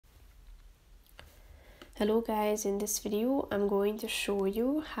Hello guys, in this video I'm going to show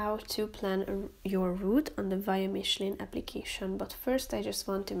you how to plan your route on the ViaMichelin application. But first I just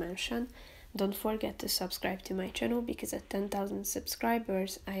want to mention, don't forget to subscribe to my channel because at 10,000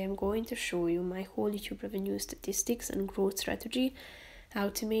 subscribers I am going to show you my whole YouTube revenue statistics and growth strategy, how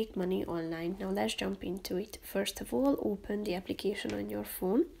to make money online. Now let's jump into it. First of all, open the application on your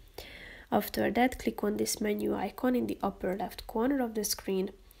phone. After that, click on this menu icon in the upper left corner of the screen.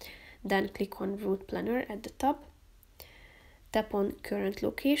 Then click on Route Planner at the top, tap on current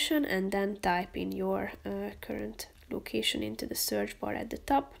location and then type in your current location into the search bar at the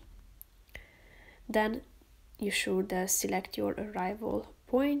top. Then you should select your arrival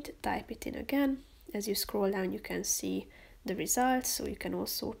point, type it in again. As you scroll down you can see the results, so you can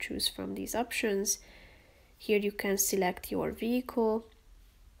also choose from these options. Here you can select your vehicle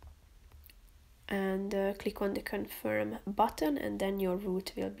and click on the confirm button, and then your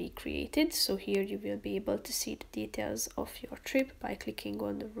route will be created. So here you will be able to see the details of your trip by clicking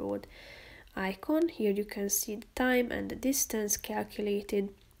on the road icon. Here you can see the time and the distance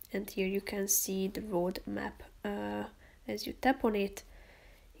calculated, and here you can see the road map as you tap on it.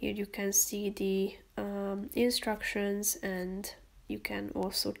 Here you can see the instructions and you can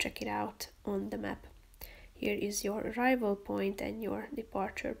also check it out on the map. Here is your arrival point and your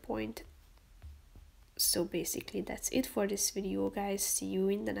departure point. So basically that's it for this video guys. See you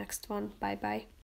in the next one. Bye bye.